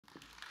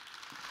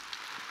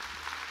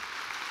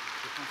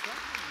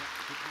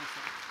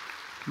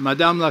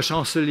Madame la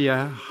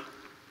Chancelière,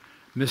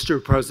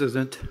 Mr.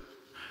 President,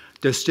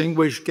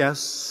 distinguished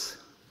guests,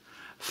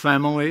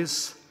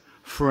 families,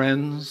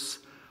 friends,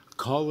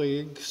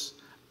 colleagues,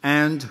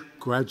 and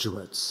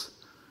graduates,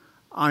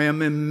 I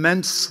am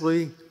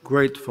immensely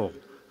grateful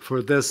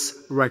for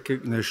this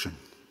recognition.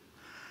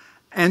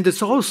 And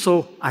it's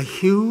also a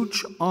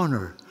huge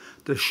honor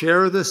to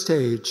share the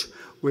stage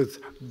with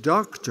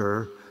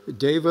Dr.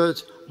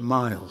 David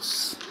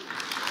Miles.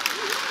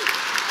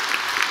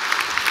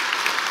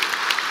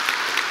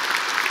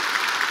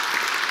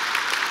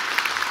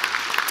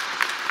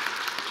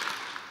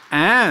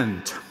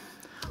 And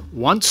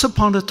once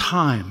upon a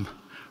time,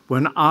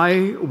 when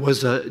I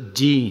was a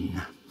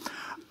dean,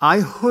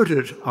 I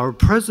hooded our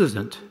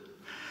president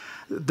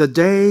the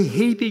day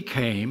he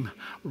became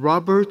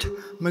Robert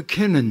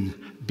McKinnon,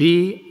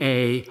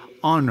 B.A.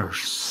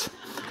 Honors.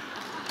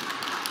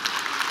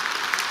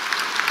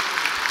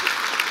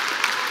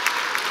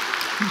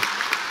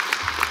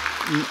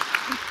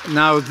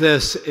 Now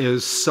this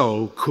is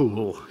so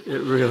cool,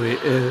 it really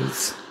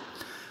is.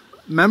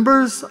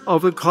 Members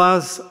of the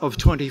class of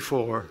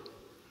 24,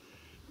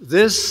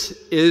 this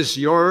is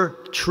your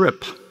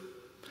trip.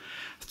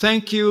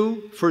 Thank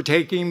you for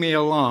taking me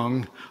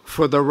along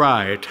for the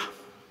ride.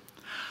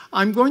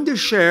 I'm going to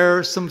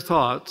share some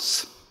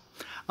thoughts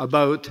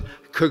about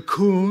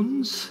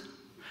cocoons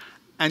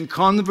and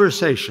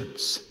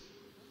conversations.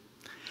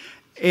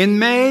 In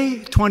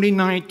May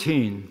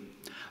 2019,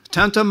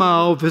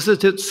 Tantamao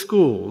visited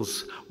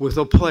schools with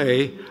a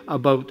play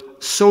about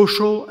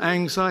social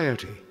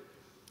anxiety.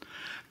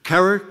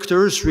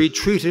 Characters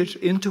retreated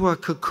into a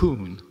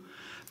cocoon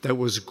that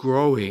was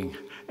growing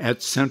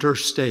at center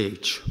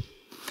stage.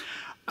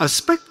 A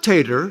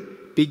spectator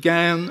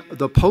began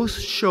the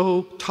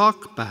post-show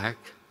talkback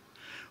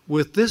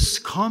with this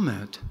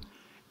comment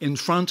in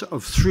front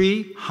of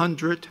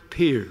 300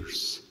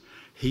 peers.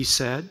 He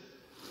said,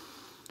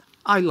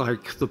 "I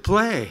like the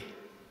play.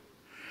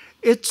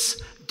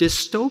 It's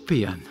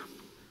dystopian."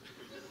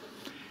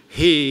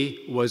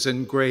 He was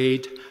in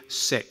grade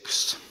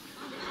 6.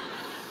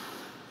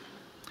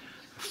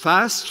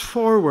 Fast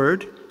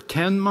forward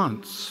 10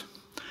 months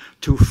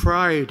to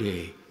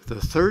Friday, the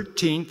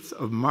 13th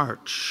of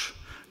March,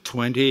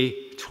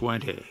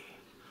 2020.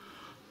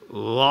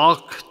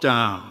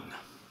 Lockdown.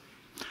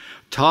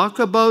 Talk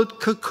about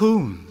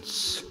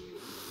cocoons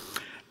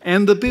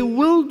and the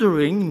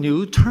bewildering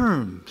new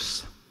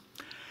terms.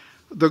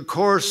 The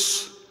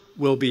course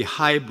will be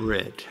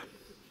hybrid.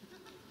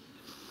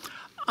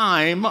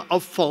 I'm a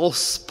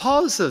false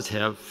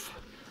positive.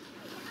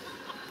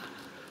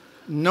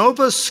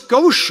 Nova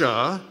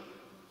Scotia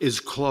is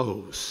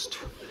closed.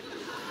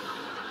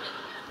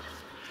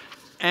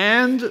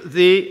 And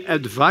the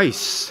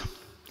advice: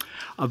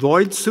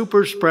 avoid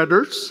super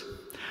spreaders,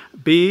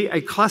 be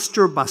a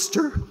cluster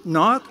buster,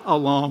 not a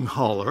long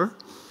hauler.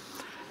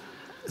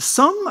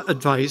 Some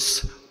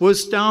advice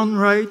was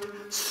downright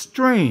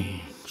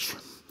strange.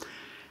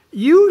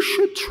 You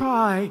should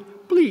try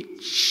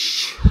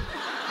bleach.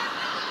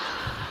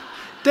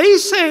 They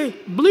say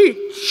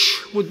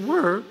bleach would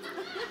work.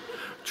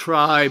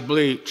 Try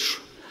bleach.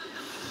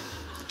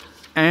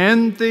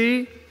 And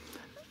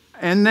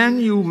then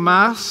you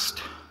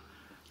masked,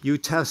 you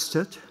test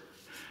it,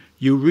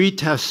 you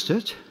retest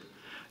it,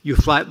 you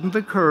flattened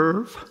the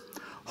curve,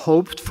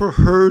 hoped for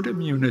herd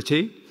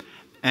immunity,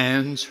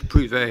 and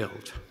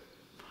prevailed.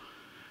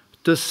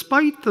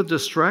 Despite the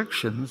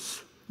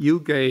distractions, you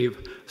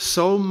gave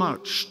so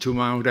much to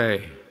Mount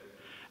A,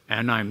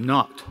 and I'm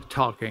not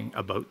talking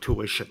about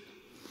tuition.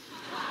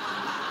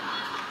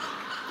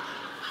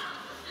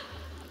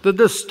 The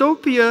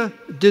dystopia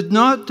did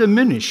not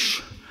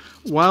diminish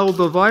while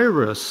the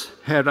virus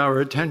had our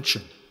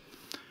attention.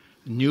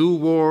 New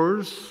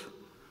wars,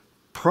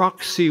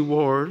 proxy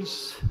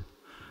wars,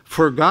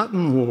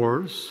 forgotten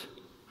wars,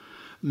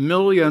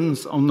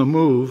 millions on the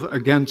move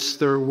against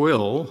their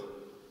will,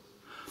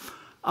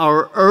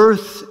 our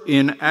Earth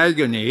in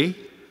agony,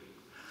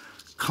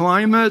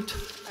 climate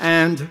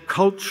and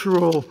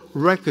cultural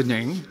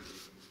reckoning,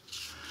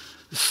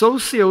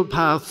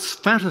 sociopaths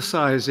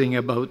fantasizing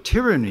about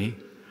tyranny.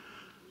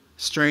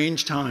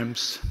 Strange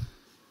times,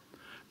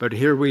 but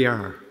here we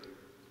are.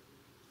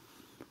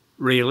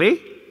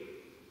 Really?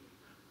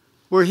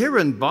 We're here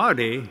in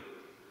body,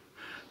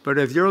 but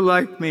if you're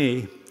like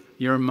me,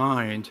 your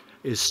mind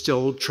is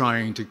still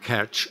trying to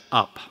catch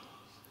up.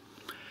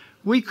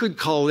 We could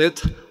call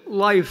it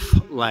life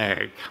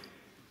lag.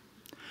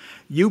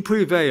 You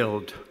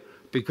prevailed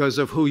because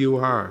of who you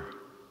are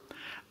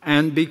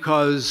and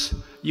because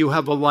you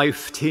have a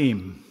life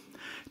team,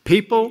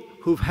 people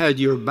who've had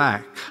your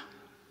back.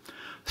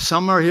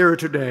 Some are here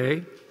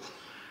today.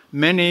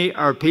 Many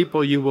are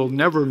people you will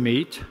never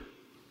meet.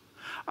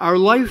 Our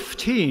life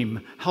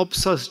team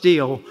helps us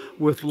deal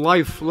with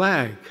life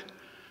lag,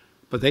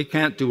 but they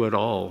can't do it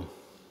all.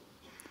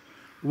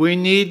 We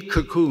need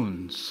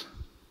cocoons,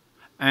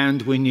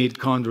 and we need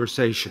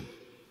conversation.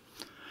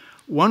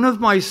 One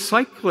of my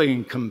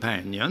cycling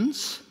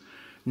companions,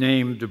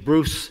 named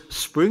Bruce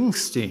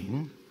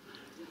Springsteen,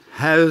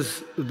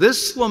 has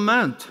this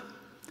lament.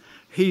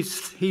 He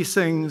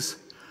sings,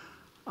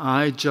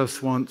 "I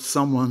just want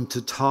someone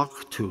to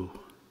talk to,"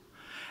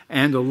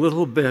 and a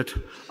little bit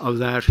of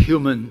that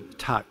human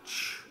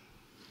touch.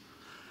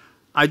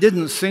 I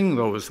didn't sing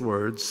those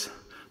words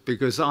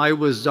because I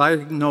was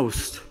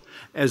diagnosed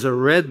as a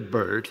red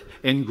bird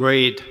in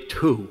grade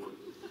 2.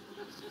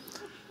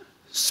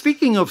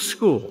 Speaking of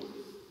school,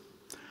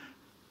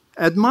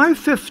 at my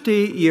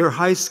 50-year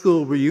high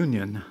school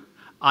reunion,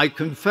 I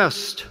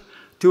confessed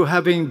to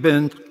having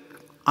been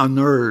a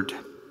nerd.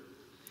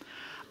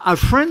 A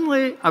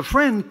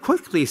friend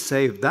quickly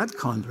saved that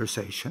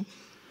conversation.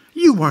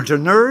 "You weren't a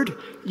nerd,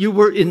 you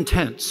were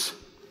intense."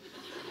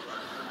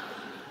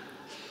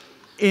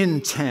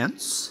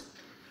 Intense?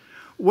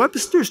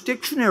 Webster's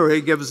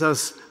dictionary gives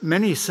us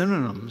many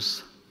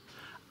synonyms.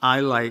 I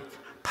like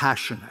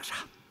passionate.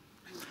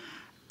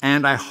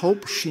 And I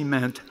hope she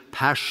meant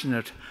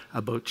passionate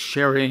about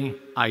sharing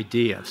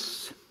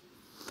ideas.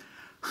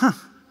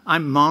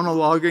 I'm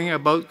monologuing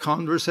about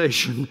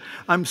conversation.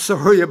 I'm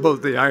sorry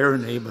about the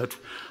irony, but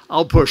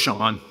I'll push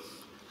on.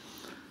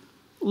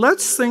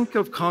 Let's think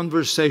of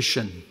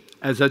conversation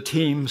as a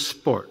team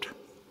sport.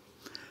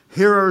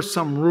 Here are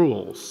some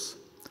rules.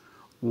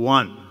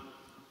 1,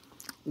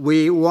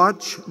 we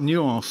watch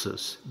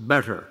nuances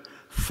better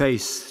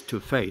face to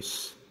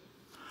face.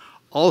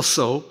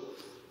 Also,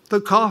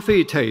 the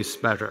coffee tastes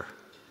better.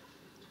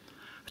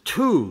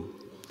 2,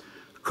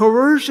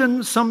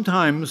 coercion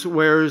sometimes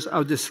wears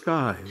a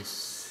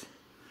disguise.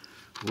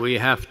 We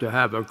have to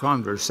have a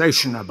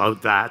conversation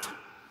about that.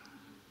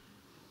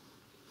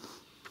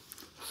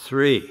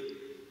 3,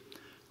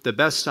 the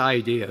best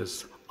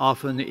ideas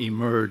often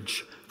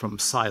emerge from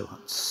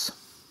silence.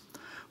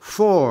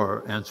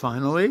 4, and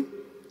finally,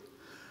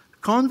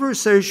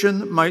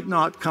 conversation might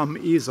not come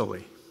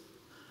easily.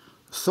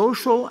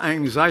 Social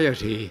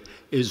anxiety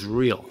is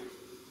real.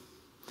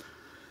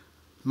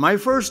 My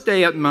first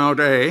day at Mount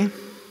A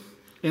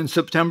in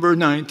September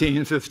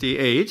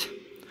 1958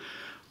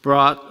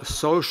 brought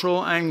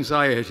social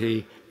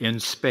anxiety in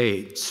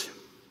spades.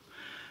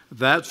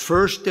 That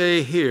first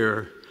day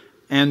here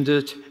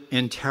ended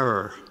in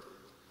terror.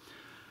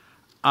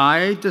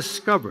 I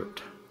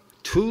discovered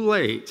too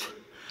late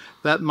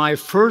that my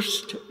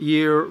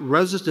first-year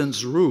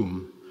residence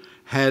room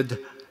had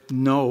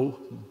no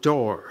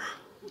door.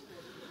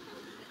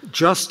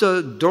 Just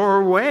a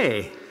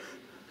doorway,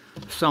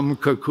 some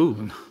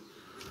cocoon.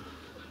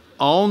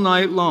 All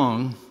night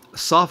long,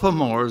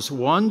 sophomores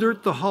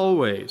wandered the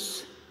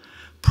hallways,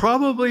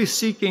 probably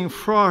seeking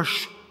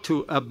frosh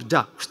to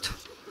abduct.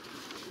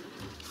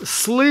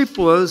 Sleep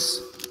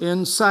was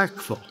in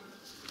Sackville.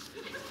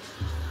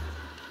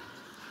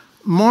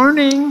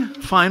 Morning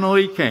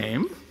finally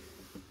came.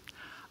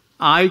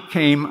 I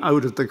came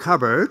out of the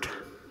cupboard,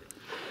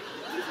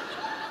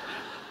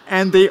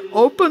 and the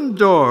open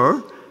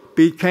door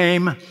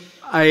became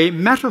a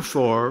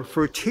metaphor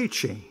for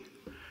teaching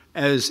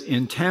as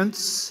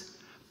intense,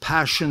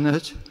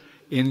 passionate,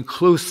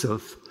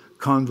 inclusive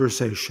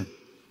conversation.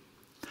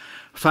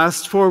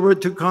 Fast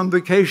forward to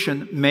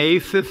Convocation,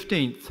 May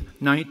 15th,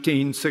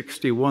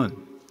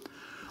 1961.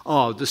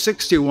 Oh, the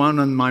 61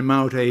 on my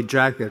Mount A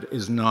jacket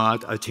is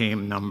not a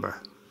team number.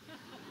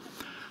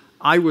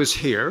 I was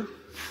here,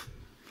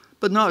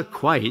 but not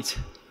quite.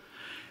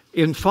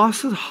 In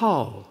Fawcett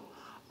Hall,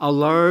 a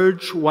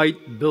large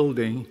white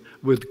building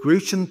with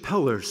Grecian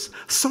pillars,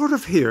 sort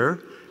of here,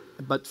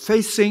 but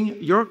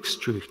facing York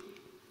Street.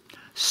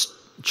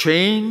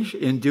 Change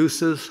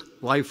induces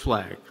life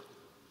lag.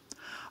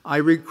 I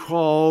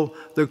recall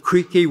the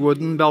creaky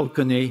wooden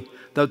balcony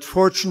that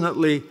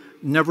fortunately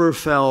never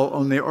fell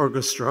on the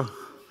orchestra,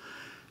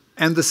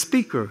 and the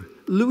speaker,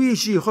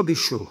 Luigi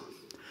Robichaud,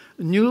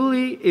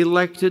 newly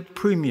elected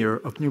Premier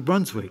of New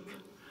Brunswick,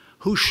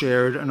 who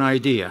shared an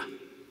idea.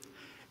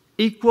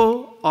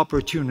 Equal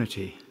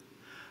opportunity.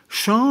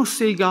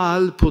 Chance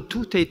égale pour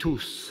toutes et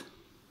tous.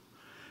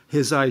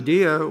 His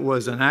idea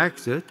was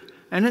enacted,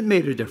 and it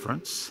made a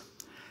difference.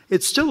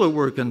 It's still a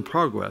work in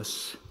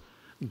progress.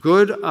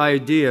 Good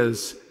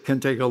ideas can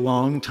take a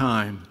long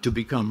time to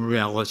become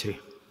reality.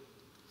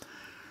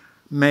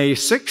 May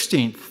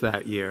 16th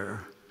that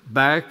year,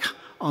 back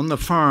on the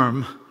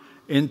farm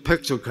in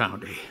Pictou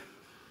County.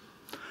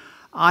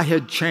 I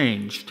had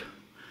changed,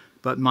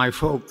 but my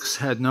folks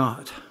had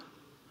not.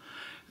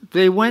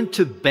 They went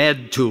to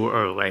bed too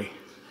early.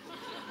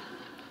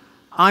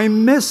 I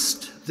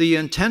missed the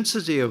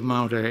intensity of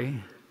Mount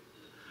A,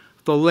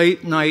 the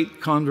late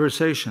night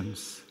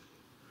conversations.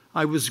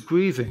 I was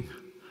grieving,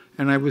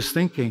 and I was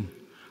thinking,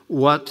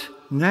 what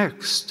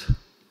next?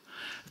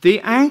 The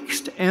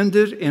angst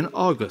ended in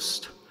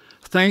August,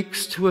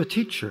 thanks to a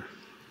teacher.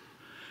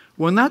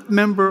 When that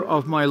member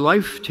of my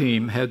life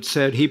team had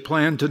said he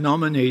planned to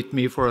nominate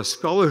me for a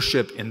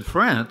scholarship in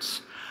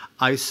France,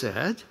 I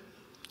said,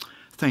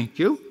 thank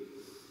you.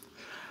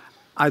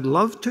 I'd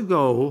love to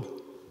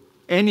go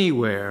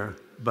anywhere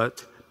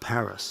but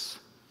Paris.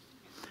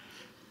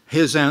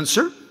 His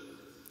answer,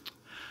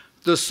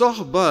 the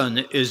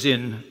Sorbonne is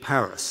in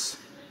Paris.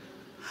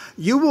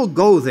 "You will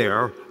go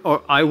there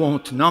or I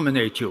won't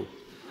nominate you."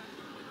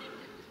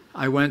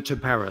 I went to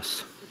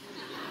Paris.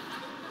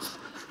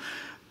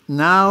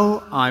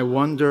 Now I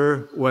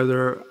wonder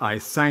whether I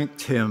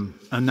thanked him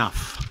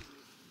enough.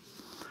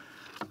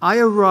 I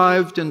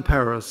arrived in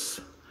Paris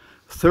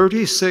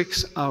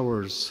 36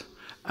 hours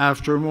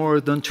after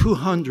more than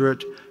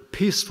 200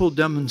 peaceful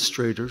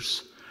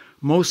demonstrators,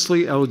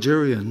 mostly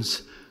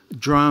Algerians,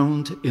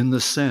 drowned in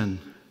the Seine,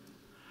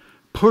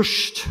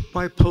 pushed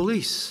by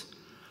police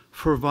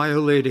for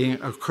violating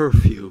a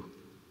curfew.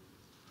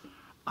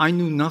 I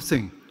knew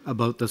nothing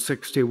about the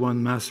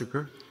 '61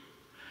 massacre,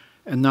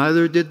 and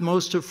neither did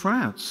most of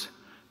France,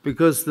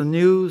 because the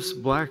news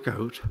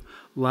blackout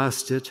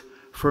lasted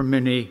for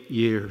many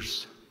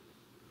years.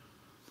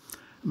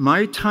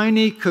 My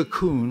tiny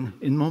cocoon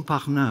in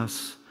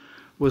Montparnasse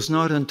was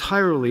not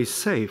entirely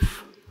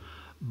safe.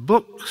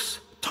 Books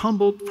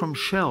tumbled from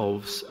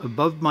shelves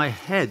above my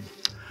head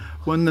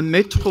when the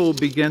metro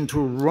began to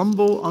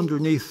rumble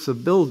underneath the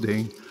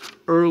building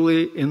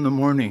early in the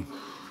morning.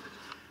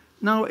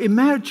 Now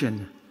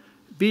imagine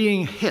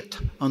being hit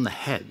on the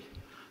head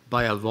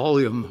by a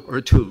volume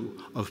or two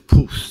of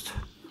Proust.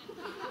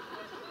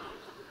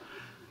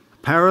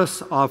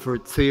 Paris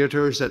offered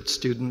theaters at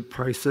student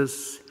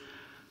prices,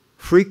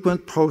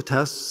 frequent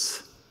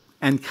protests,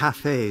 and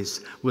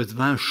cafes with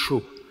vin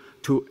chaud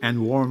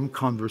and warm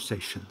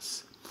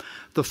conversations.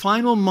 The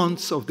final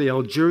months of the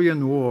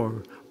Algerian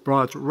War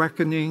brought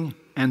reckoning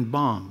and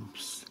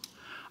bombs.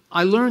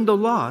 I learned a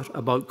lot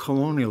about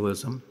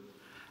colonialism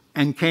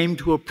and came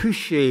to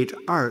appreciate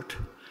art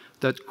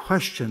that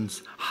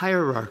questions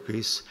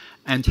hierarchies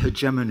and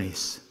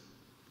hegemonies.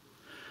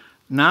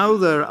 Now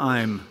that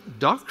I'm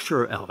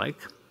Dr. Alec,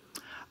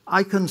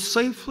 I can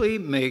safely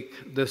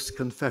make this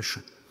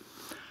confession.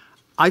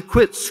 I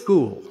quit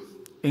school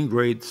in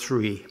grade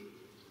 3,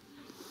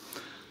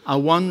 a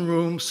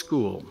one-room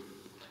school.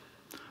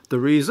 The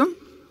reason?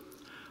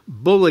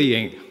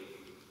 Bullying.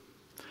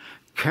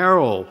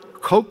 Carol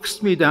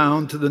coaxed me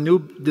down to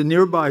the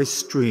nearby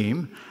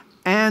stream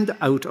and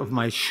out of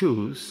my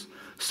shoes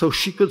so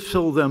she could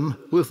fill them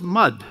with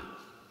mud.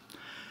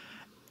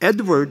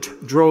 Edward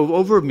drove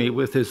over me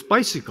with his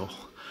bicycle,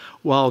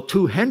 while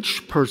 2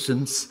 hench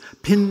persons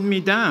pinned me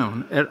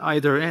down at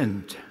either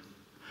end.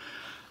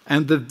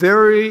 And the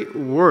very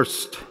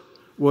worst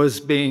was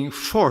being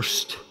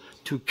forced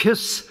to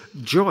kiss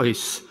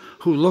Joyce,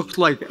 who looked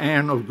like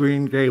Anne of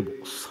Green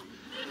Gables.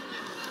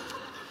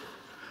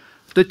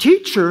 The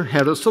teacher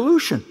had a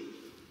solution.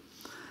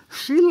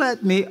 She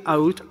let me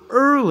out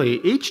early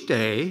each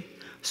day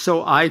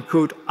so I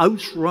could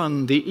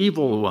outrun the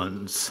evil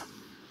ones.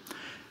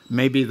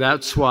 Maybe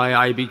that's why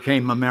I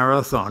became a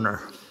marathoner.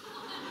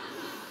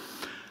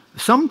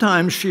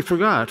 Sometimes she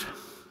forgot,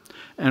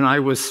 and I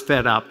was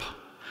fed up.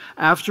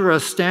 After a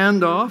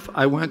standoff,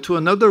 I went to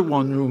another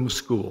one-room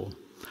school,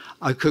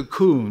 a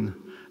cocoon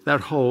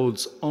that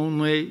holds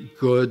only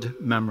good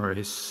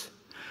memories.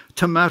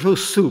 Tomato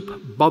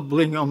soup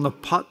bubbling on the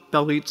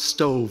pot-bellied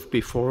stove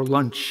before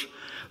lunch,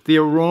 the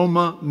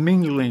aroma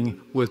mingling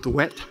with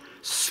wet,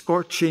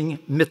 scorching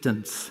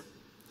mittens.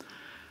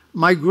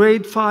 My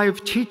grade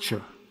 5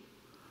 teacher,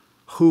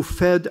 who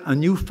fed a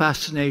new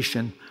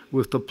fascination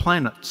with the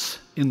planets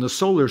in the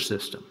solar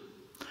system,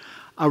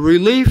 a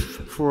relief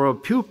for a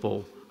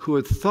pupil who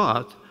had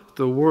thought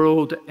the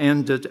world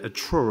ended at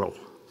Truro.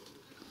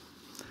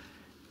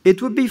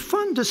 It would be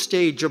fun to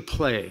stage a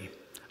play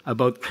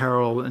about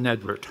Carol and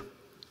Edward,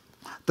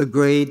 the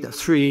grade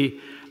 3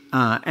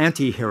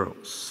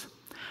 anti-heroes.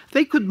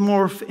 They could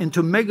morph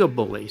into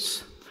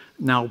mega-bullies,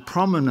 now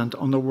prominent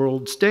on the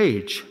world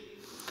stage.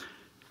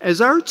 As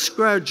arts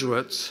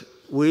graduates,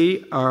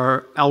 we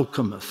are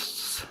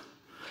alchemists.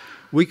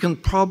 We can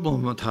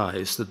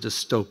problematize the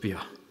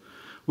dystopia.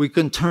 We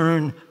can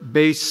turn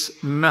base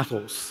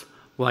metals,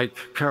 like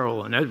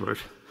Carol and Edward,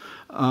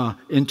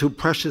 into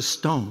precious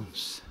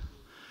stones.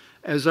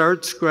 As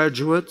arts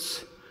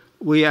graduates,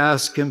 we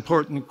ask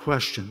important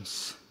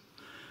questions.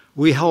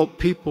 We help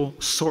people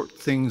sort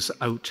things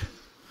out,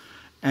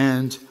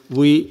 and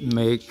we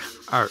make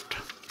art.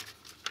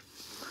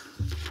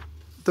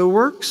 The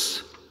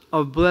works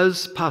of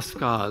Blaise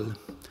Pascal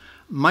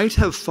might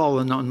have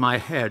fallen on my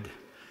head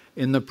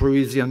in the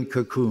Parisian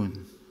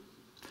cocoon.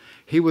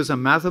 He was a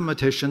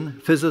mathematician,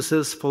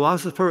 physicist,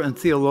 philosopher, and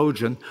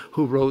theologian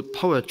who wrote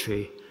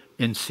poetry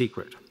in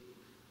secret.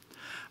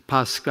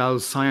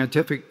 Pascal's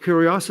scientific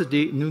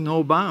curiosity knew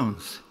no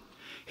bounds.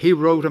 He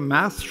wrote a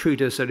math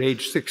treatise at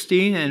age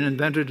 16 and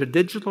invented a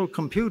digital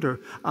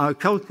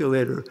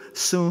calculator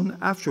soon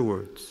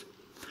afterwards.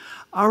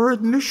 Our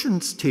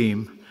admissions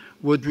team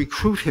would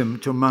recruit him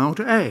to Mount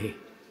A,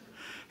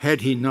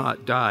 had he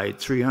not died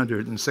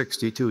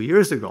 362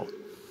 years ago.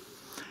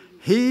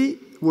 He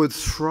would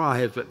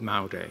thrive at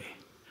Mount A,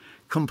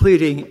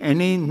 completing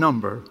any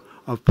number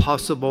of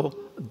possible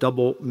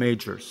double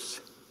majors.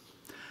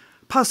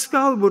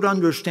 Pascal would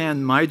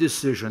understand my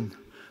decision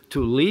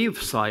to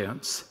leave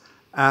science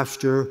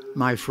after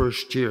my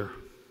first year.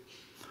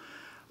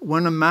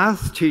 When a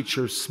math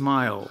teacher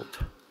smiled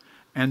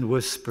and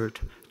whispered,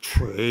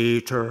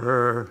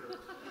 Traitor.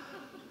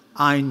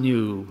 I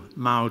knew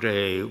Mount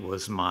A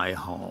was my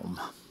home.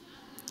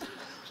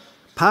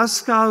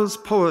 Pascal's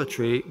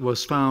poetry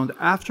was found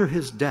after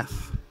his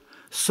death,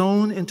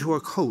 sewn into a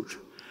coat,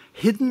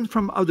 hidden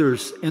from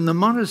others in the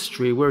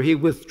monastery where he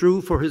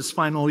withdrew for his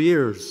final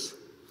years.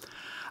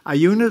 A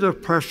unit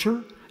of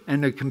pressure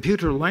and a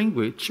computer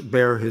language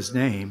bear his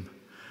name,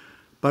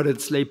 but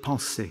it's les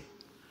pensées,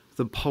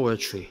 the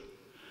poetry,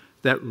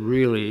 that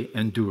really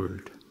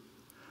endured.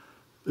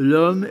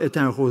 L'homme est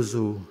un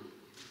roseau,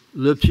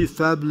 le plus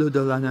faible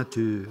de la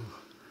nature,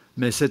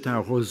 mais c'est un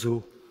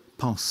roseau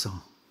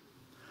pensant.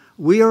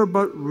 We are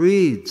but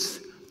reeds,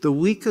 the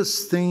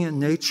weakest thing in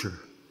nature,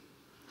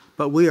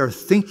 but we are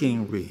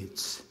thinking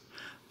reeds.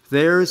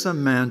 There's a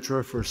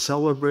mantra for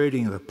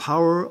celebrating the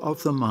power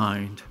of the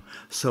mind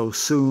so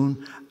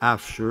soon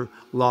after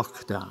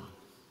lockdown.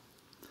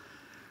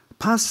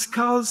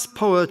 Pascal's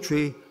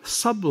poetry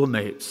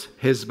sublimates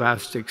his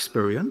vast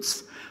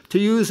experience, to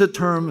use a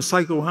term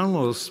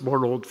psychoanalysts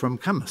borrowed from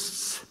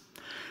chemists.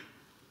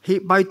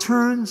 By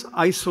turns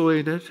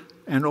isolated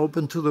and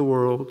open to the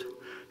world,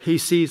 he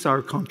sees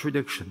our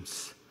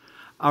contradictions,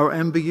 our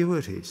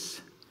ambiguities.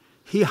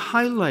 He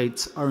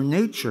highlights our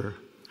nature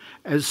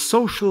as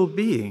social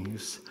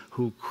beings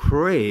who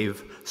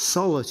crave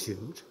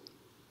solitude.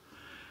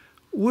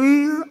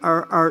 We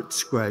are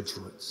arts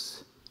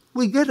graduates.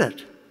 We get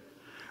it.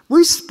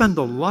 We spend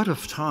a lot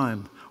of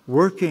time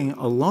working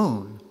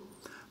alone,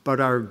 but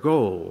our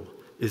goal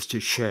is to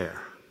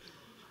share.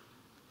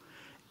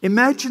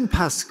 Imagine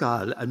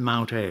Pascal at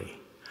Mount A,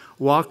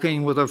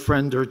 walking with a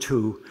friend or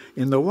two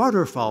in the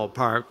waterfall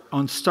park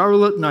on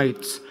starlit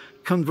nights,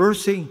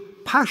 conversing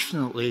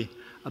passionately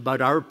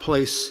about our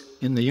place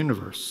in the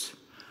universe.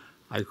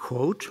 I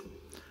quote,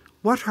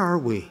 "What are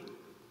we?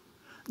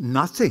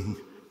 Nothing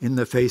in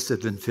the face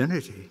of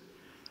infinity.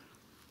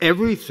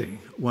 Everything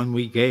when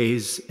we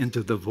gaze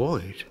into the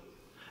void."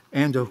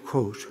 End of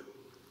quote.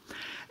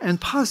 And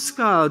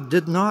Pascal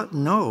did not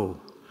know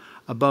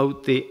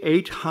about the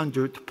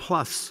 800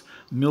 plus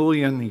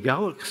million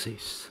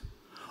galaxies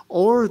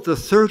or the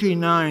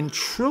 39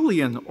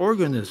 trillion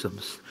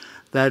organisms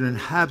that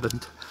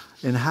inhabit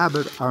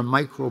our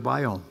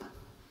microbiome.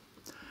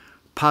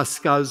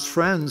 Pascal's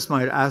friends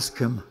might ask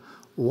him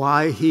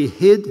why he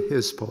hid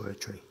his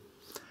poetry.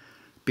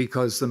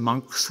 Because the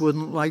monks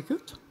wouldn't like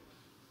it?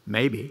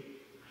 Maybe.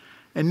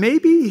 And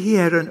maybe he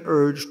had an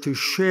urge to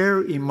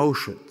share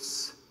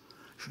emotions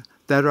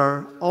that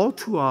are all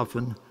too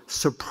often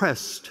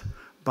suppressed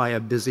by a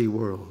busy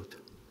world.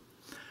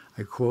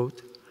 I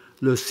quote,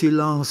 "Le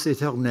silence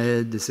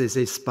éternel de ces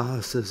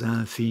espaces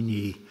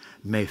infinis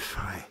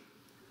m'effraie."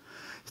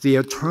 The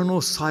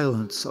eternal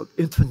silence of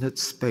infinite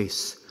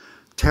space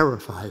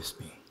terrifies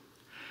me.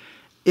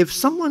 If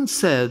someone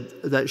said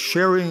that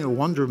sharing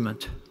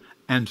wonderment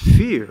and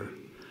fear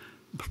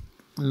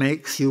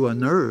makes you a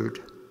nerd,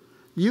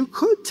 you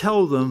could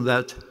tell them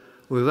that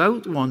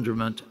without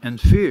wonderment and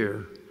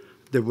fear,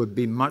 there would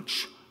be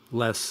much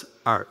less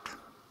art.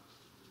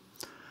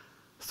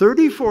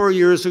 34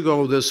 years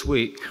ago this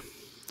week,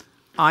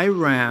 I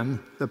ran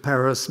the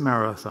Paris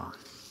Marathon.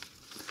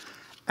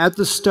 At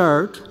the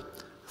start,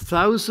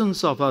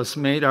 thousands of us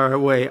made our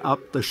way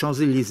up the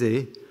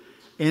Champs-Élysées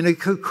in a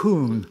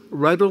cocoon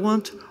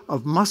redolent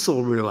of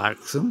muscle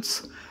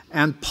relaxants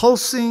and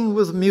pulsing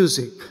with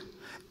music,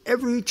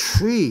 every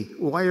tree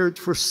wired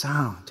for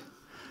sound.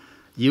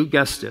 You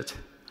guessed it,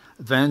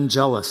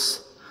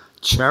 Vangelis,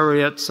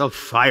 chariots of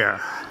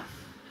fire.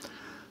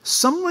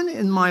 Someone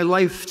in my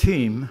life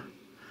team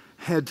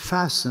had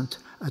fastened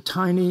a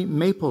tiny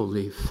maple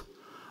leaf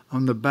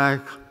on the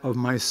back of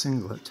my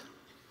singlet.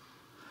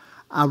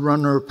 A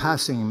runner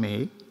passing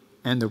me,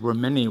 and there were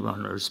many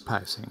runners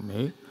passing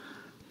me,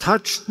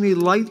 touched me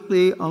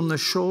lightly on the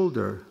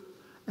shoulder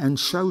and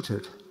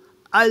shouted,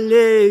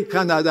 "Allez,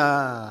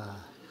 Canada!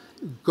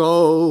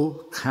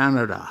 Go,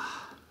 Canada!"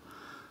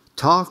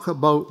 Talk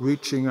about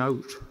reaching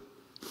out.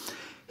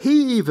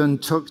 He even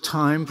took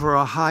time for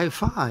a high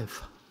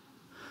five.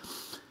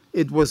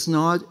 It was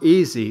not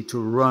easy to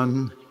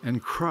run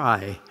and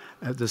cry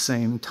at the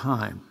same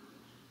time.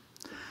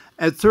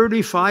 At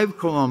 35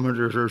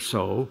 kilometers or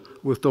so,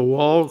 with the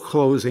wall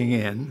closing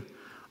in,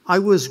 I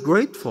was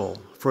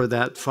grateful for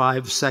that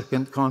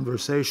 5-second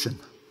conversation,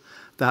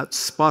 that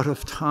spot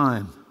of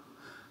time,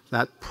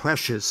 that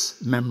precious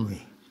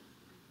memory.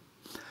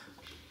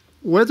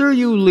 Whether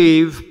you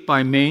leave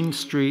by Main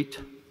Street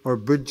or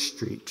Bridge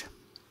Street,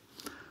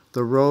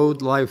 the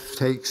road life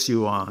takes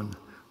you on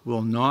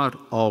will not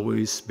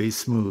always be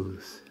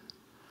smooth.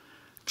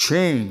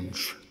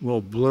 Change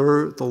will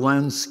blur the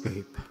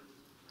landscape.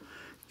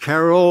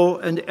 Carol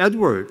and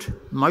Edward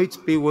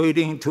might be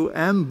waiting to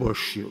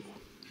ambush you.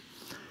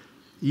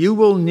 You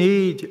will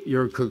need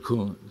your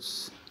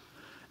cocoons,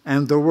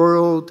 and the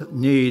world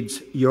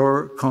needs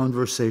your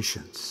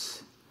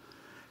conversations.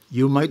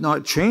 You might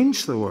not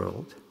change the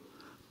world,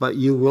 but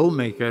you will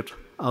make it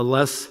a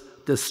less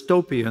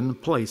dystopian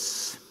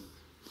place.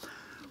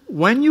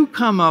 When you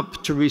come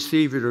up to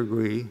receive your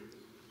degree,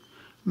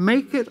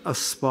 make it a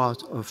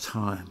spot of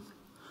time.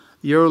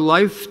 Your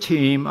life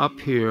team up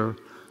here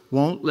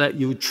won't let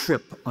you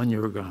trip on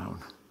your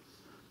gown.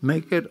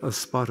 Make it a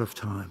spot of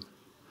time.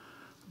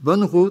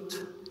 Bonne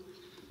route.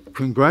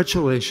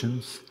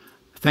 Congratulations.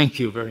 Thank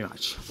you very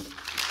much.